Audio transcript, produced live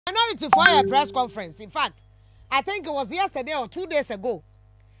Minority for a press conference. In fact, I think it was yesterday or 2 days ago.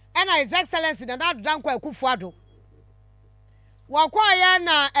 And His Excellency Nana Dankwa Kufuado. Wakwaya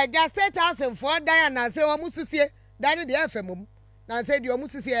na just 8,000 for Diana say omusisi dani the FM na say the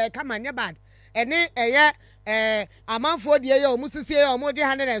omusisi come on bad. Ene amanfo de ye omusisi omo de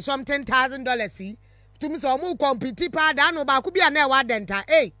 $100 and something $1,000 see. To me so omu compete pa da no ba ku bia na e wa denta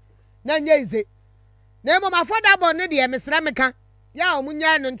na nya ize. Na mo affordable ne de mesra meka ya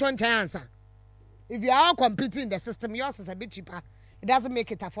omunya no ntonchan ansa. If you are all competing in the system, yours is a bit cheaper. It doesn't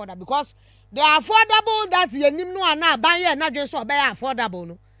make it affordable because they are affordable that you nim no ana ban ye na dwen so be affordable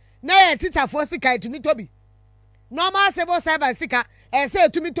no. Na teacher for sika to me tobi. Normal civil servant sika say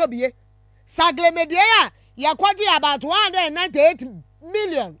to me tobi ye. Saglemi de ya kwadi about $198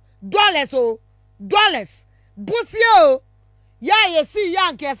 million dollars. Busio ya ye see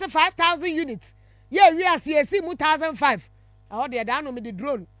yank ye say 5,000 units. Ye we see 1,005. I dey down no me the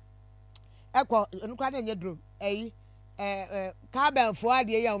drone. Eko nkwa na nye drone. Carbon for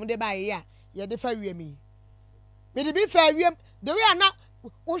ade ya omde ba ya ye de fa wiemi me de bi fa wiem de we na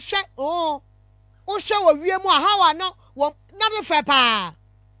wo hwe wo wiemu a how no na de fa pa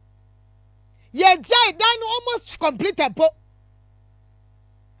ye jai dan almost completed po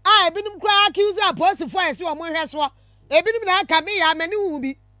ebinum kra accuse apostle for ese wo hwe so ebinum na aka me ya mani wu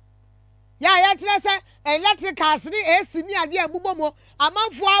bi ya tere se electricals ni AC ni ade abubomo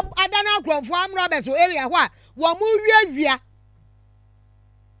amanfo adana akromfo amro so area ho a wo mu wiawia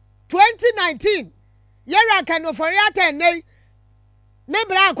 2019 yera kan no for yata nei me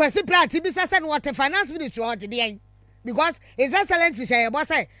bra akwasi prati bi sese no what finance ministry o de because His Excellency shey bo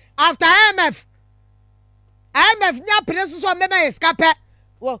say after IMF nya preso so me ma escape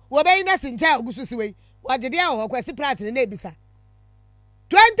wo be na sincha ogususi we wo de dia ho akwasi prati na ebisa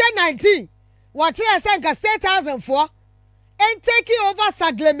 2019 what you say nka State House and taking over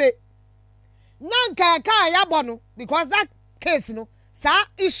Saglemi nanka ka ya bono because that case no sa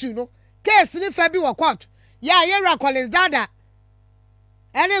issue no case ni fa bi wo court ya yera Collins dada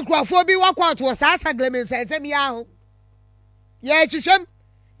ene krofo bi wo court wo sa Saglemi sense mi ya ho ye hwehwem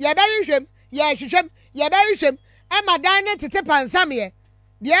ye beri hwem ye hwehwem ye beri hwem e madan ne tete pansam ye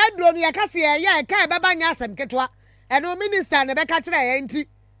de adro no ye kase ye ka e baba nya asem ketwa eno minister ne be ka kire ye nti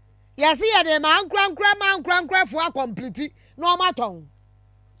ye se ye de man kran fo a complete no maton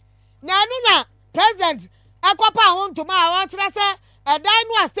na anu na president akopa ho ntoma a won kire se edan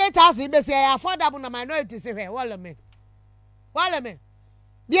no State House be se affordable na minority se hwe wole me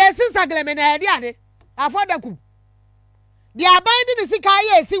de esi Saglemi na ade ade affordable de aban di sika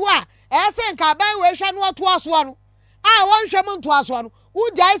ye esi wa ese nka aban we hwe no to aso no a won hwe mo to aso no wo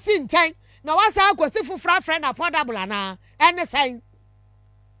jai si nchen na wasa akosi fufra friend affordable ana ene sen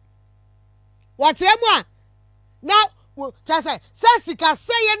wachemu a na chase sika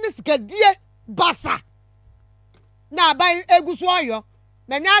seye ni sika die basa na aban egusu oyo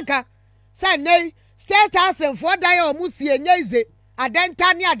menyaka say nei State House for dan o musie nyeze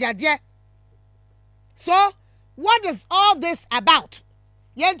adenta ni adade. So what is all this about?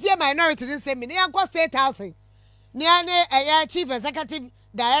 Yentie minority din say me ne yanko State House ni ane chief executive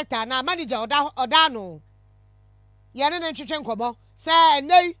director na manager oda no ye ne ntwetwe nkomo say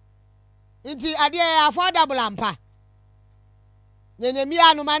nei inti ade affordable ampa ne mi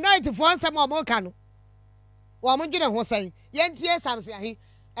anu minority for nsem o mo ka no wo mo dwene ho say yentie samse ahi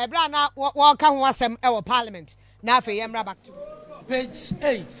ebra na wo ka ho asem e wo parliament na afa yemra back to page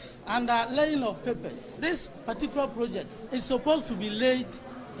 8 under laying of papers. This particular project is supposed to be laid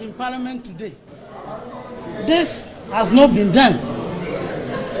in parliament today. This has not been done,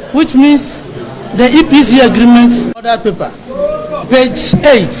 which means the EPC agreement order paper. Page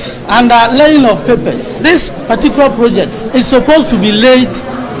 8 under laying of papers. This particular project is supposed to be laid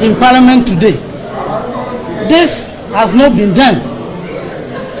in parliament today. This has not been done,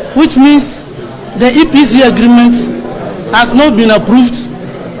 which means the EPC agreement has not been approved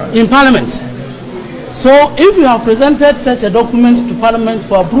in parliament. So if you have presented such a document to parliament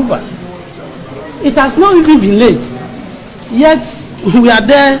for approval, it has not even been laid, yet we are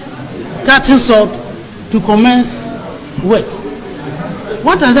there cutting salt to commence work.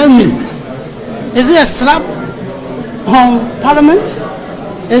 What does that mean? Is it a slap on parliament?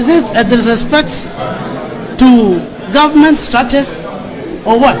 Is it a disrespect to government structures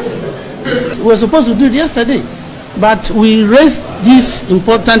or what? We were supposed to do it yesterday, but we raised these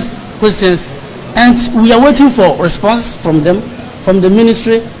important questions and we are waiting for response from them, from the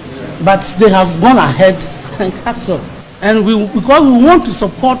ministry, but they have gone ahead and cut so. And because we want to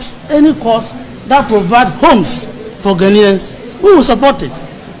support any cause that provide homes for Ghanaians, we will support it.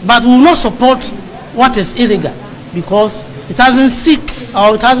 But we will not support what is illegal because it doesn't seek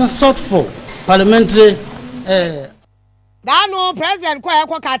or it hasn't sought for parliamentary. That no president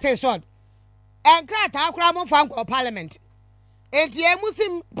kwa kate short. And crat akra mo fan ko parliament. Enti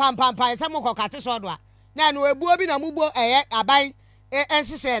emusim pam samo ko kate short wa. Na no ebuo bi na mubo aban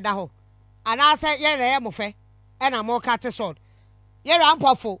enhihye da ho. Ana se ye re mo fe e na mo kate short. Ye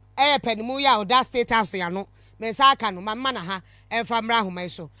Ampofo panimu ya that state house ya no. Me sa aka no mama na ha emfa mra homa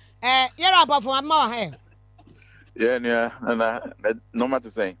so. Ye Ampofo mama wa ha. Yeah, no matter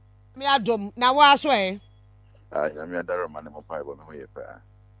saying. Me adom na wa so I'm a dark man, I'm a five on the way.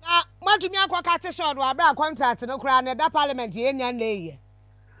 Na matumi akwa kate short wa bra contract no kra na da parliament ye nyan leye.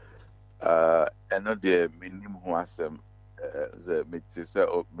 And not the minimum who has the Mitisa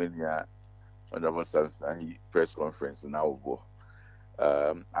of Minia on the press conference now.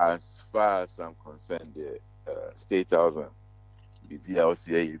 As far as I'm concerned, the State House,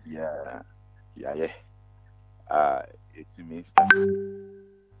 BPLCA, it's Minister.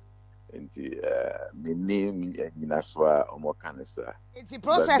 My name is Omokanesa. It's the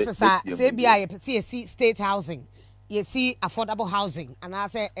process, say, see state housing. You see affordable housing, and I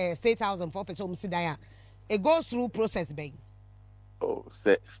say state housing for person who it goes through process, baby. Oh,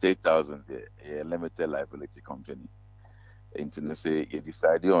 State Housing, a limited liability company. Internet say you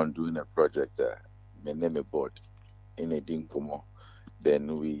decided on doing a project, my name a board in a dinkomo.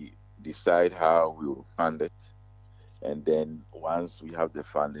 Then we decide how we will fund it. And then once we have the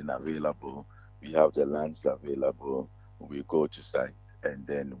funding available, we have the lands available, we go to site and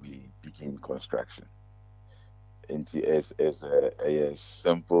then we begin construction. It's a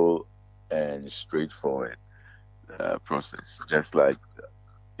simple and straightforward process, just like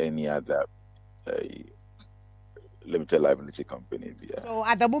any other limited liability company. Yeah. So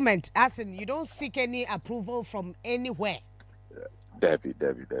at the moment, as in, you don't seek any approval from anywhere? Debbie,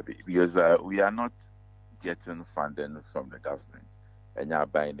 because we are not getting funding from the government, and you're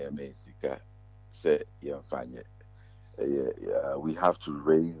buying them say we have to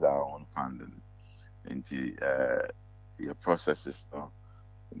raise our own funding into your processes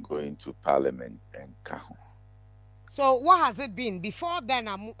going to parliament and CAHO. So what has it been before then?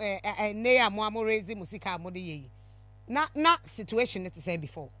 Raising musika not situation it's the same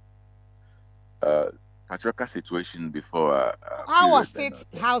before. Patroka situation before. How was state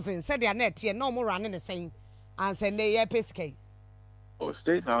housing? Said they are net here, no more running the same, and said they are pesky. Oh,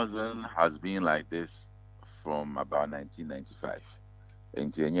 state housing has been like this from about 1995.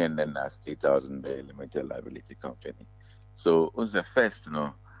 And then State Housing Limited Liability Company. So it was the first,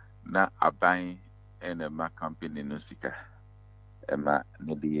 na Appiah and a company no sika,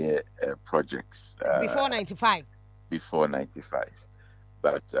 projects. Before 95. Before 95,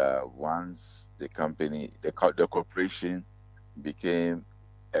 but once the company, the corporation became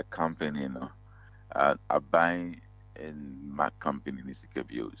a company, Appiah and my company is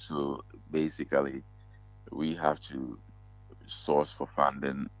so basically we have to source for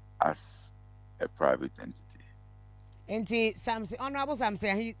funding as a private entity. And Honorable Sam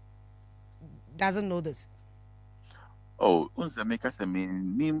say he doesn't know this. Oh, unsa make us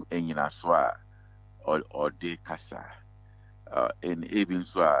nim enyina so or de kasa. In even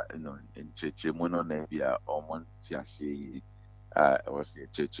so in chechemu no na bia omon tiase was a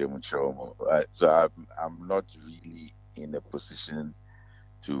chechemu chomo. So I'm not really in a position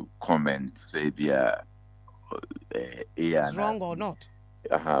to comment say bia it's wrong or not.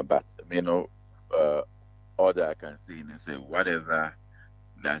 But all that I can say is say whatever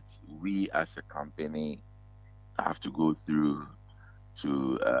that we as a company have to go through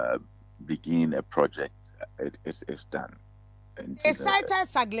to begin a project, it's done. They cited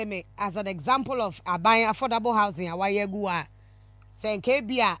Saglemi as an example of Appiah affordable housing. Awayegua saying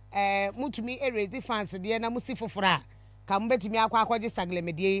Kebia mutumi erezi fancy de na musi fofora ka mbetimi akwa de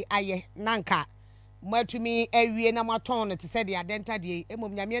Saglemi de aye nanka mwatumi ewie na maton te said the adenta de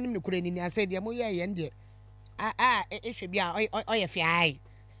emom nyame anim nekure ni ase de mo ye de ehwe bia oye fiai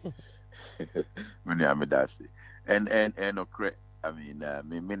many amedasi and okre I mean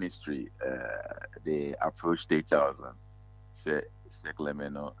my ministry they approach State Housing say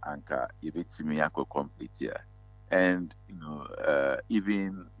Saglemi anka ibitimi akọ complete here and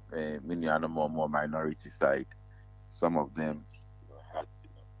even many more minority side, some of them had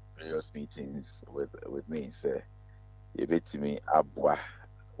various meetings with me and say ibitimi abwa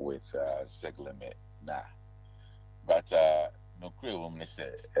with Saglemi na but no clear woman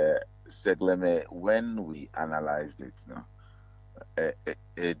say Saglemi when we analyzed it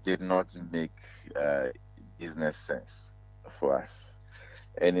it did not make business sense for us.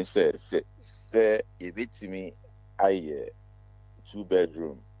 And it says, say, if it's me, I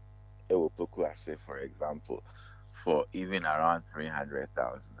 2-bedroom, it will put say, for example, for even around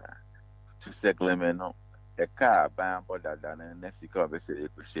 300,000. To Saglemi, no, a car buying border than a Nessica of a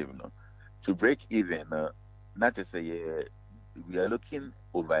no. To break even, not to say we are looking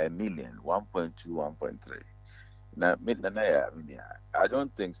over $1 million, 1.2, 1.3. Now, I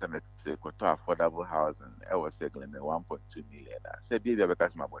don't think some affordable housing. I was saying 1.2 million. Say, baby,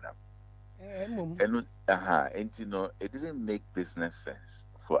 because my brother. And it didn't make business sense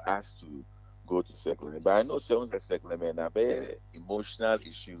for us to go to Saglemi. But I know someone's a Saglemi and a very emotional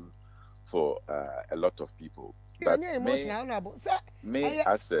issue for a lot of people. But we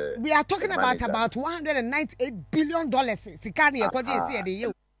are talking about $198 billion. Sikani ekwaje isi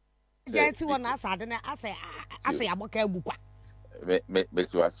de Jensi one asade na ase aboka egukwa. Me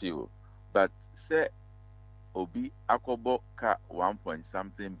to ask you. But say obi akobo ka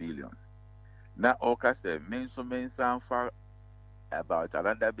 1.something billion. Now oka say mensa for about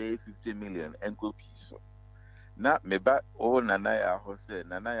another 50 million enko piso. Na meba o nanaya ho say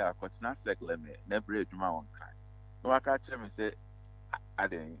nanaya kwatina Saglemi na bre adwuma won kan. No aka tell me say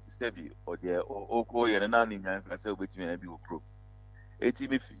aden sebi o de o ye na ni nyansa say obetimi na bi okro. Eti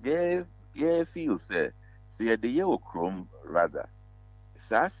me feel say the year okrom rather.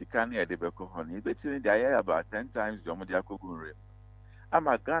 Sa sika na de beko ho ni betimi dey about 10 times the omodi akogunre.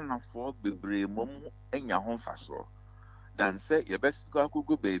 Ama Ghana for bebre mom enya ho faso. Dan say ye best go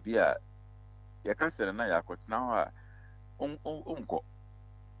akogu baby a ye ka say na ya kwatina ho a unko.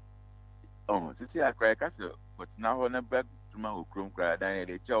 Oh, titi akra ka say kwatina ho na bag tuma okrom kra dan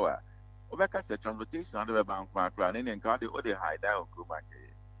de chewa. Obeka say transportation and the bank akra na nka de o de high down okrom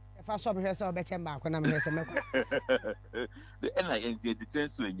ake. If I saw me here so beche mba akwa na me say mekwa. The NIN the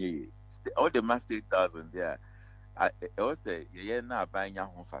chance to nye all the master 8,000 there. I say ye na ban ya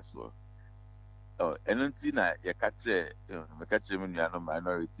ho faso. Oh, enunti na ye katre me katre me no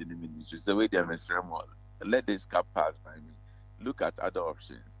minority in the ministry. So we dey let this cap pass by me. Look at other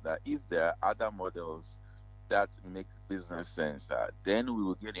options. That if there are other models that makes business sense, then we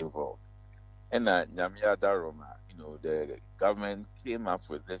will get involved. And Nyamia Daroma, the government came up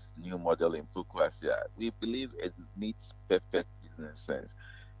with this new model in Pukwasi. We believe it needs perfect business sense.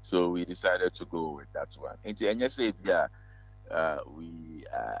 So we decided to go with that one. And say, we,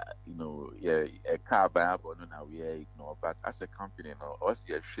 a car buy we ignore, but as a company, us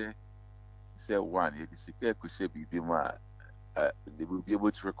share, say one, they will be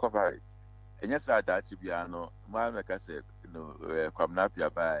able to recover it. And yes, I that to be like I said, Kwabena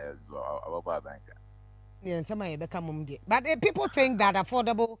Appiah buyers or our banker. Yeah, somebody become but people think that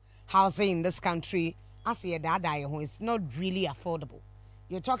affordable housing in this country, as a dada, is not really affordable.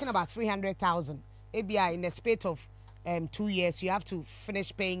 You're talking about 300,000. ABI in the space of 2 years, you have to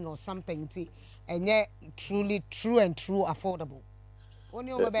finish paying or something, and yet truly true affordable. When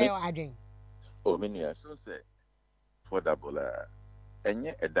you obey your adding. Oh, many so say affordable. And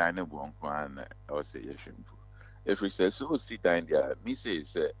yet a dining one or say yes. If we say so, sit down there, me say,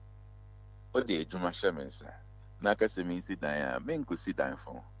 what the Juma Shaman, sir. Naka se mean sit down, men could sit down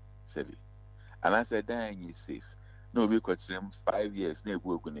for, Sebi. And I said, dying is safe. No, we could say 5 years, it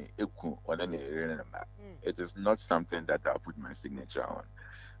is not something that I'll put my signature on.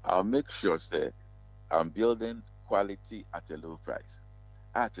 I'll make sure, say, I'm building quality at a low price.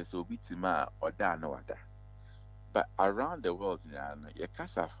 I just will be Tima or da no other. But around the world, you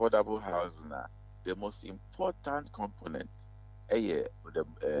can't affordable housing. The most important component, the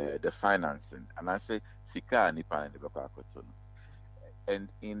financing, and I say Sika Nipa and the. And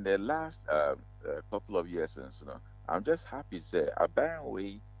in the last couple of years, I'm just happy to say I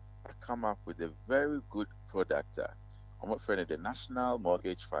come up with a very good product. I'm afraid the National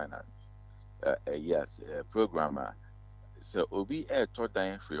Mortgage Finance, programmer. So Obi a third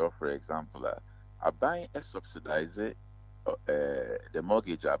dying free, for example, I buy a subsidize the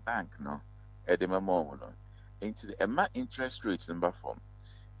mortgage a bank at the memo into the interest rates in form.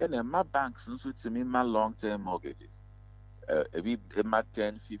 And my banks also to me my long-term mortgages. A bit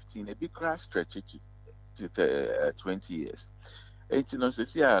 10, 15, a bit crash stretch it to 20 years. And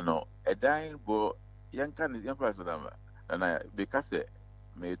a dying boy, young person, and I because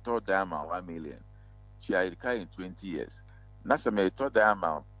may third amount 1 million. She had in 20 years. Nasa may third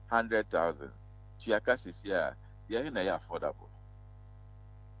amount 100,000. She is here, affordable.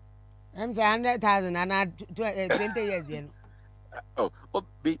 I'm saying 100,000 and 20 years. Oh,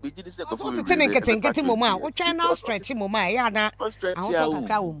 we did this. What's the thing getting mama? What try now stretching mama? Yeah, now.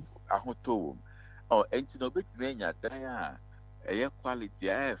 Oh, and to know bit mania, a quality,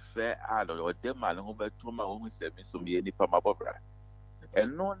 fair ad or them and home to my own service to me any pama bobra.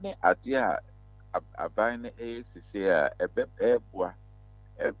 And no idea a buying a beb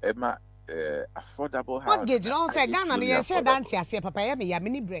Emma affordable house. Mortgage, no say Ghana na share dante ase papa ye me ya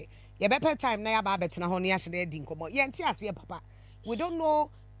mini bre. Ye bepe time na ya ba betena ho na ya share di nkomo. Ye nti ase papa. We don't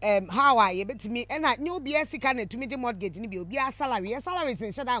know how I ye betimi e na new obi asika na tumi de mortgage ni bi obi a salary. Your salary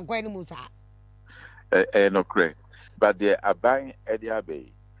sin share dan kwan ni mu sa. No correct. But they are buying Edia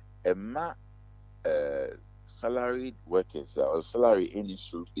Bay. Salaried workers or salary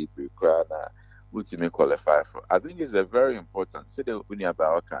industry people which may qualify for. I think it's a very important. Say the opinion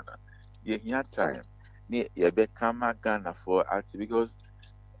about Ghana. You time. You become Ghana for active because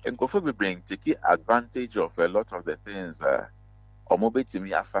Ampofo we bring take advantage of a lot of the things or mobile to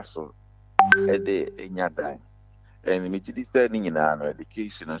me afaso in your time. And me to say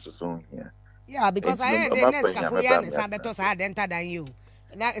education and so here. Yeah, because I heard the next Cafoya and Sabetos had entered than you.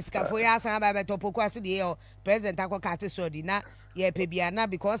 Na Scafoya Samba Topoquasi the President Akokati Sodi na ye pebiana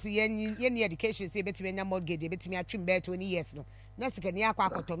because ye education say between your mortgage, between your trim bear 20 years no. Nesicania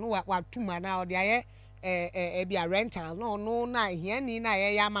Quacotono, what 2 man now there be a rental no na here ni na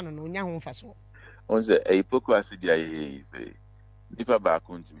yaman no nya home faso. On the hypocrisy is a deeper back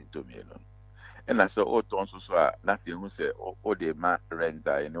to me to me. And I saw all tons so nothing who say oh the man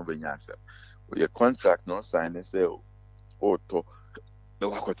renter and over yourself. Your contract no sign and say to no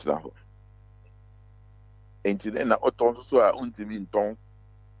what's that. And then all tons so I don't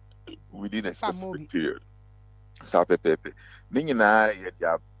within a specific period. Sape pepe. Ningi na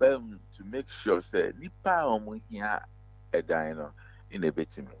ya bem to make sure say nipa omu here a dino in a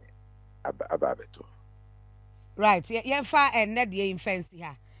bit me ababeto. Right, yenfa enne de fancy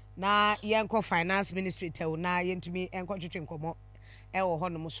ha. Na yenko finance ministry tell na yentumi enko twetwe nkomo e wo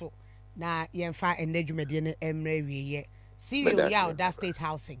hono so na yenfa enne dwumade ne emre wiye. CEO ya that state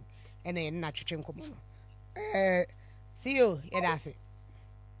housing ene na twetwe nkomo no. CEO yedase.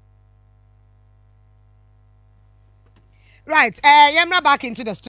 Right, yemra back into the studio.